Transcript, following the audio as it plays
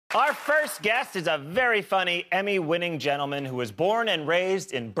Our first guest is a very funny Emmy-winning gentleman who was born and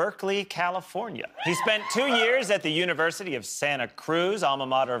raised in Berkeley, California. He spent 2 years at the University of Santa Cruz, alma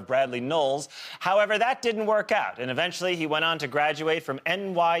mater of Bradley Knowles. However, that didn't work out, and eventually he went on to graduate from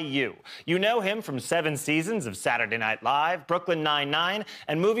NYU. You know him from 7 seasons of Saturday Night Live, Brooklyn Nine-Nine,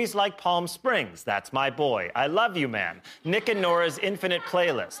 and movies like Palm Springs, That's My Boy, I Love You Man, Nick and Nora's Infinite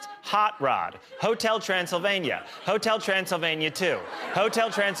Playlist, Hot Rod, Hotel Transylvania, Hotel Transylvania 2, Hotel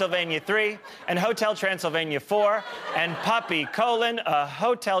Transylvania 3, and Hotel Transylvania 4, and Puppy, a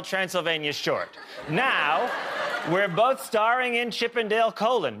Hotel Transylvania short. Now, we're both starring in Chippendale,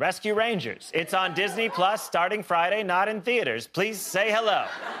 Rescue Rangers. It's on Disney Plus starting Friday, not in theaters. Please say hello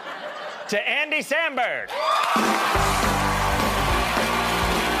to Andy Samberg.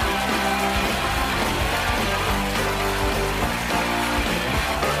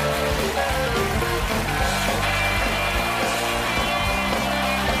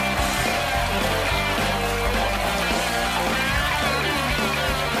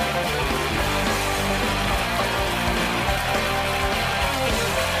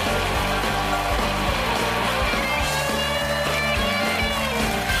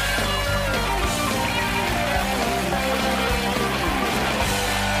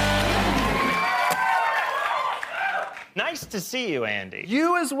 Nice to see you, Andy.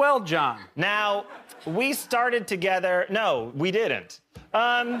 You as well, John. Now, we started together. No, we didn't.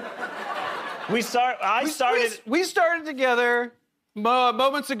 We started together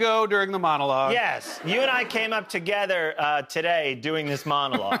moments ago during the monologue. Yes, you and I came up together today doing this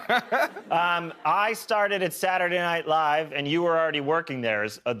monologue. I started at Saturday Night Live, and you were already working there,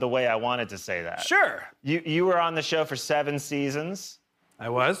 is the way I wanted to say that. Sure. You were on the show for 7 seasons. I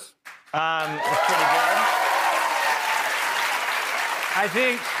was. It's pretty good. I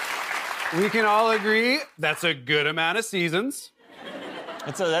think we can all agree that's a good amount of seasons.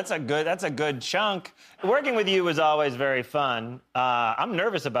 That's a good chunk. Working with you was always very fun. I'm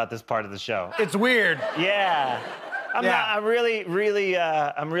nervous about this part of the show. It's weird. Yeah. I'm really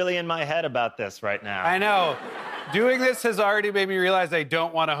in my head about this right now. I know. Doing this has already made me realize I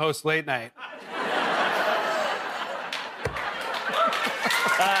don't want to host late night.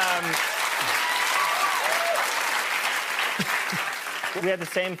 We had the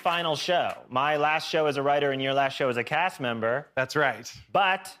same final show. My last show as a writer and your last show as a cast member. That's right.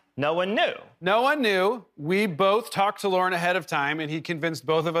 But no one knew. No one knew. We both talked to Lauren ahead of time, and he convinced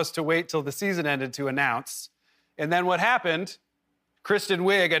both of us to wait till the season ended to announce. And then what happened, Kristen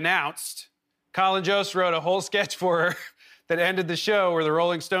Wiig announced. Colin Jost wrote a whole sketch for her that ended the show where the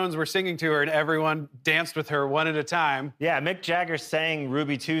Rolling Stones were singing to her and everyone danced with her one at a time. Yeah, Mick Jagger sang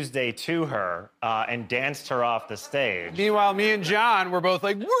Ruby Tuesday to her and danced her off the stage. Meanwhile, me and John were both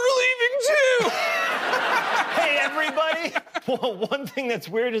like, we're leaving too! Hey, everybody! Well, one thing that's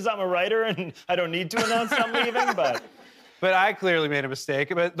weird is I'm a writer and I don't need to announce I'm leaving, but... But I clearly made a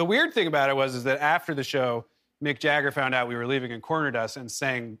mistake. But the weird thing about it was that after the show, Mick Jagger found out we were leaving and cornered us and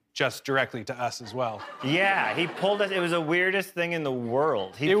sang just directly to us as well. Yeah, he pulled us. It was the weirdest thing in the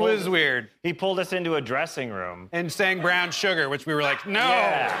world. It was weird. He pulled us into a dressing room. And sang Brown Sugar, which we were like, no!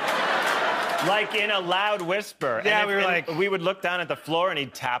 Yeah. Like in a loud whisper. Yeah, and we would look down at the floor and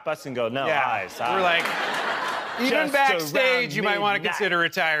he'd tap us and go, no, eyes. We were like, even backstage, you might want to consider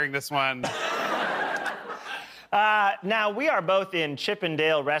retiring this one. Now, we are both in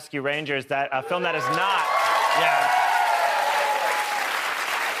Chippendale Rescue Rangers, a film that is not... Yeah.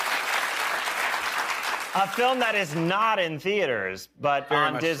 A film that is not in theaters, but Very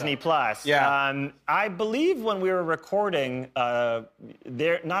on Disney Plus. Yeah. I believe when we were recording, not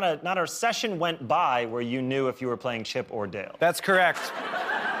a session went by where you knew if you were playing Chip or Dale. That's correct.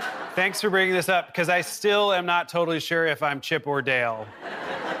 Thanks for bringing this up, because I still am not totally sure if I'm Chip or Dale.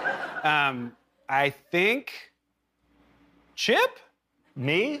 I think... Chip?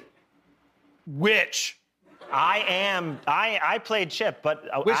 Me? Which? I played Chip, but...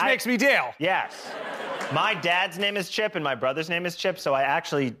 Which makes me Dale. Yes. My dad's name is Chip and my brother's name is Chip, so I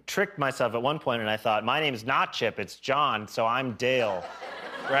actually tricked myself at one point and I thought, my name's not Chip, it's John, so I'm Dale.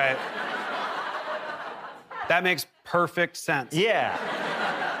 Right. That makes perfect sense. Yeah.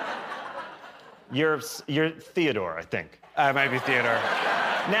 You're Theodore, I think. I might be Theodore.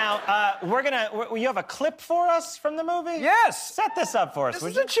 Now, you have a clip for us from the movie? Yes. Set this up for us, This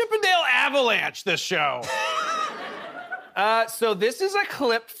would is you? a Chippendale avalanche, this show. So this is a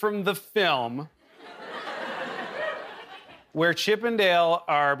clip from the film where Chip and Dale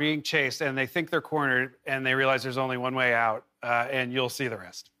are being chased and they think they're cornered and they realize there's only one way out, and you'll see the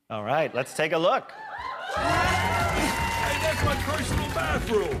rest. All right, let's take a look. Hey, that's my personal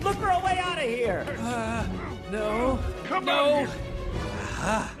bathroom. Look for a way out of here. No. Come No.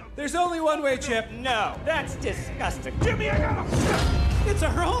 on. There's only one way, Chip. No, that's disgusting. Jimmy, I gotta... It's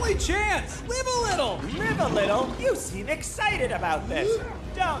our only chance. Live a little. Live a little. You seem excited about this.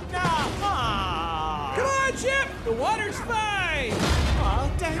 Don't know. Aww. Come on, Chip. The water's fine.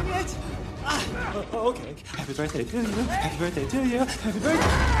 Oh, dang it. Okay. Happy birthday to you. Happy birthday to you. Happy birthday.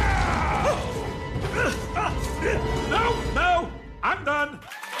 No, I'm done.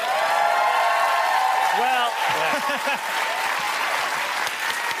 Well,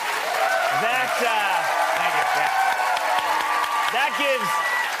 that gives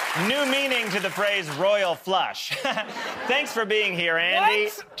new meaning to the phrase royal flush. Thanks for being here, Andy.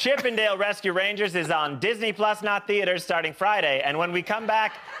 What? Chip 'n Dale Rescue Rangers is on Disney Plus, not theaters, starting Friday. And when we come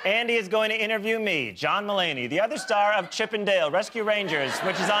back, Andy is going to interview me, John Mulaney, the other star of Chip 'n Dale Rescue Rangers,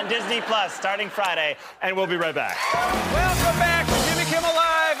 which is on Disney Plus, starting Friday. And we'll be right back. Welcome back to Jimmy Kimmel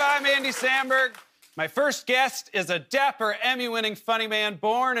Live. I'm Andy Samberg. My first guest is a dapper Emmy-winning funny man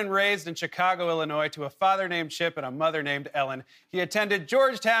born and raised in Chicago, Illinois, to a father named Chip and a mother named Ellen. He attended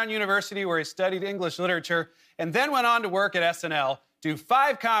Georgetown University, where he studied English literature, and then went on to work at SNL, do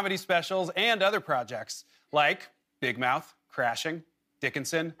 5 comedy specials and other projects, like Big Mouth, Crashing,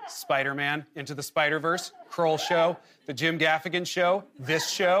 Dickinson, Spider-Man, Into the Spider-Verse, Kroll Show, The Jim Gaffigan Show, This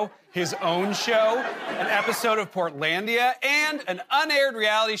Show, his own show, an episode of Portlandia, and an unaired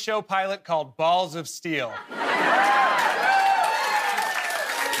reality show pilot called Balls of Steel. Now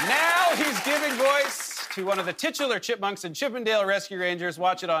he's giving voice to one of the titular chipmunks in Chip 'n Dale Rescue Rangers.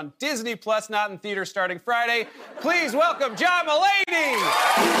 Watch it on Disney Plus, not in theaters, starting Friday. Please welcome John Mulaney!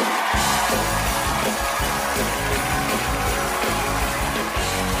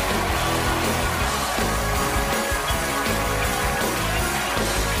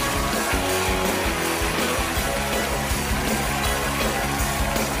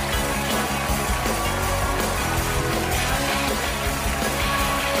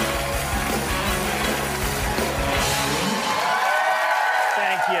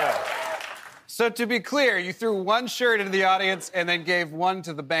 So to be clear, you threw one shirt into the audience and then gave one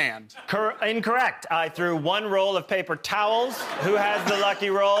to the band. Incorrect. I threw one roll of paper towels. Who has the lucky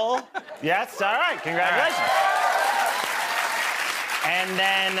roll? Yes, all right, congratulations. All right. And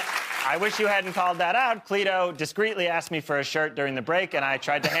then, I wish you hadn't called that out. Cleto discreetly asked me for a shirt during the break, and I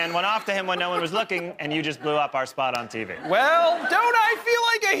tried to hand one off to him when no one was looking, and you just blew up our spot on TV. Well, don't I feel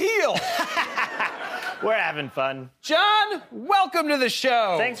like a heel? We're having fun. John, welcome to the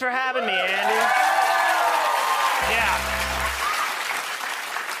show. Thanks for having me, Andy. Yeah.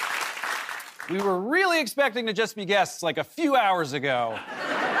 We were really expecting to just be guests like a few hours ago.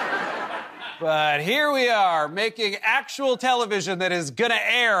 But here we are, making actual television that is gonna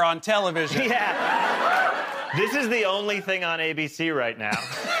air on television. Yeah. This is the only thing on ABC right now.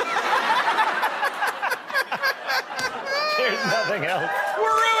 There's nothing else. We're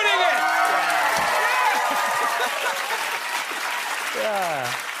ruining it!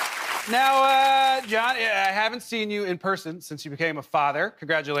 Yeah. Now, John, I haven't seen you in person since you became a father.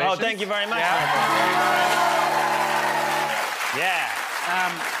 Congratulations. Oh, thank you very much. Yeah.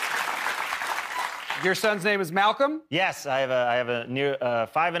 Your son's name is Malcolm? Yes, I have a near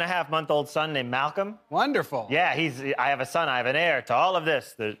 5.5-month-old son named Malcolm. Wonderful. Yeah, I have a son, I have an heir to all of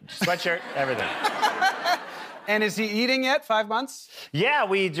this, the sweatshirt, everything. And is he eating yet, 5 months? Yeah,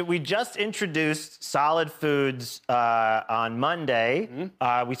 we just introduced solid foods on Monday.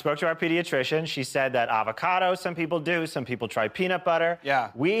 Mm-hmm. We spoke to our pediatrician. She said that avocado, some people do, some people try peanut butter.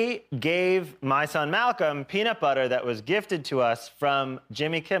 Yeah. We gave my son Malcolm peanut butter that was gifted to us from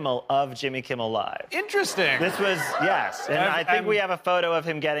Jimmy Kimmel of Jimmy Kimmel Live. Interesting. This was, yes. And I think we have a photo of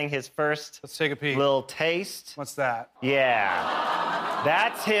him getting his first Let's take a peek. Little taste. What's that? Yeah.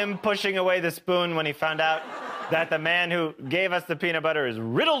 That's him pushing away the spoon when he found out that the man who gave us the peanut butter is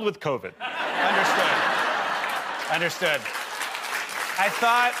riddled with COVID. Understood. I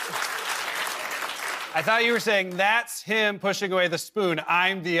thought you were saying that's him pushing away the spoon.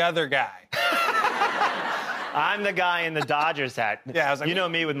 I'm the other guy. I'm the guy in the Dodgers hat. Yeah, I was like, you know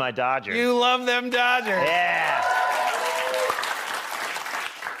me with my Dodgers. You love them Dodgers. Yeah.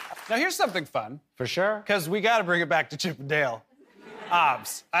 Now here's something fun. For sure. Because we got to bring it back to Chip 'n Dale.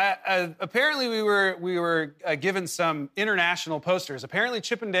 OBS. Apparently, we were given some international posters. Apparently,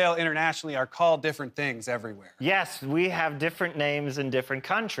 Chip 'n Dale internationally are called different things everywhere. Yes, we have different names in different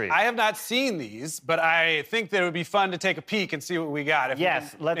countries. I have not seen these, but I think that it would be fun to take a peek and see what we got.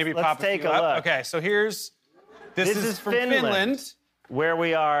 Yes, let's take a up. look. Okay, so here's... This is from Finland. Where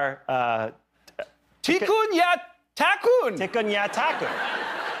we are... Tikun ja takun. Tikun ja takun.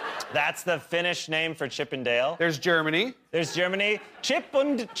 That's the Finnish name for Chip 'n Dale. There's Germany. There's Germany. Chip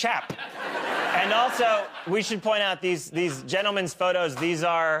und Chap. And also, we should point out these gentlemen's photos. These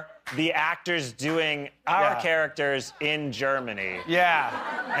are the actors doing our characters in Germany. Yeah.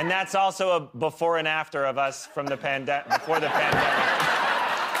 And that's also a before and after of us from the before the pandemic.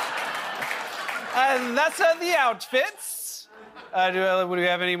 And that's the outfits. Do we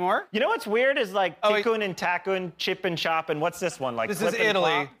have any more? You know what's weird is like Tikkun and Takkun, Chip and Chop, and what's this one? Like This Flip is and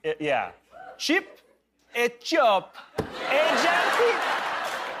Italy. Flop? Yeah. Chip e chop.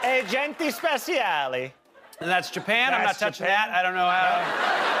 Agenti speciali. And that's Japan. I'm not That's touching Japan. that. I don't know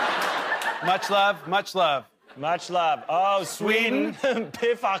how. Much love, much love. Much love. Oh, Sweden.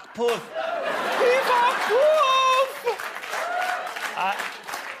 Piff och puff.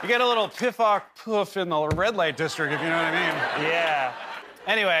 You get a little piff-off poof in the red light district, if you know what I mean. Yeah.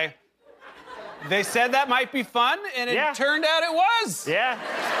 Anyway, they said that might be fun, and it turned out it was. Yeah.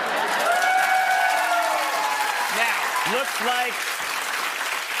 Now, looks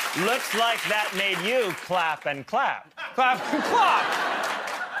like that made you clap and clap. clap and clap.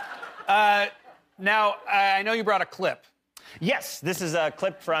 Now, I know you brought a clip. Yes, this is a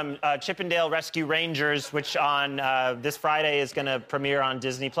clip from Chippendale Rescue Rangers, which on this Friday is going to premiere on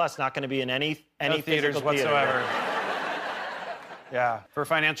Disney Plus. Not going to be in any No theaters physical theater. whatsoever. Yeah, for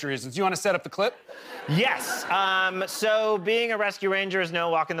financial reasons. You want to set up the clip? Yes. So being a rescue ranger is no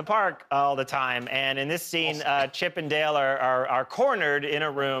walk in the park all the time. And in this scene, Chip and Dale are cornered in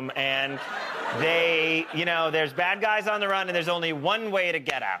a room, and there's bad guys on the run, and there's only one way to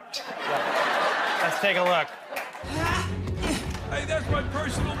get out. Let's take a look. Hey, that's my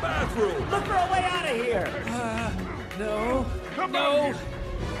personal bathroom. Look for a way out of here. No. Come No.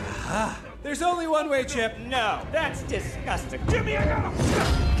 on. There's only one way, Chip. No, that's disgusting. Jimmy, I got him.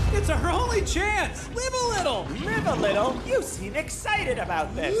 It's our only chance. Live a little. Live a little. You seem excited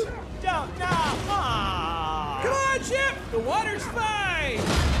about this. Don't know. Come on, Chip. The water's fine.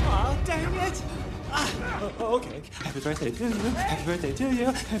 Oh, dang it. Okay. Happy birthday to you. Happy birthday to you.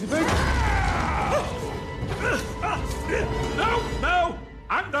 Happy birthday. No,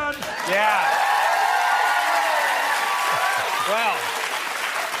 I'm done. Yeah. Well,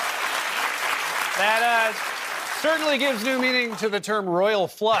 that certainly gives new meaning to the term royal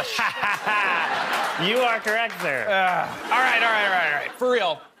flush. You are correct, sir. All right. For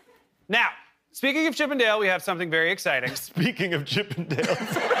real. Now, speaking of Chip and Dale, we have something very exciting. Speaking of Chippendale,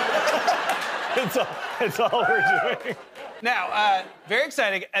 it's all we're doing. Now, very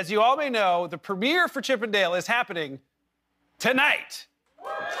exciting. As you all may know, the premiere for Chip and Dale is happening tonight.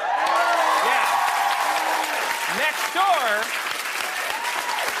 Yeah.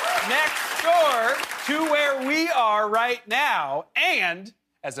 Next door to where we are right now. And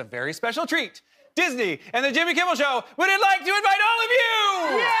as a very special treat, Disney and the Jimmy Kimmel Show would like to invite all of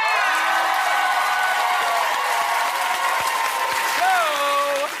you! Yeah! So,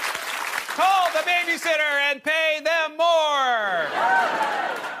 call the babysitter and pay them more.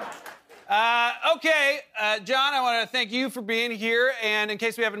 Okay, John, I want to thank you for being here. And in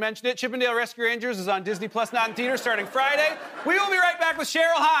case we haven't mentioned it, Chippendale Rescue Rangers is on Disney Plus, not in theaters, starting Friday. We will be right back with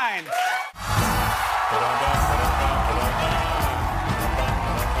Cheryl Hines.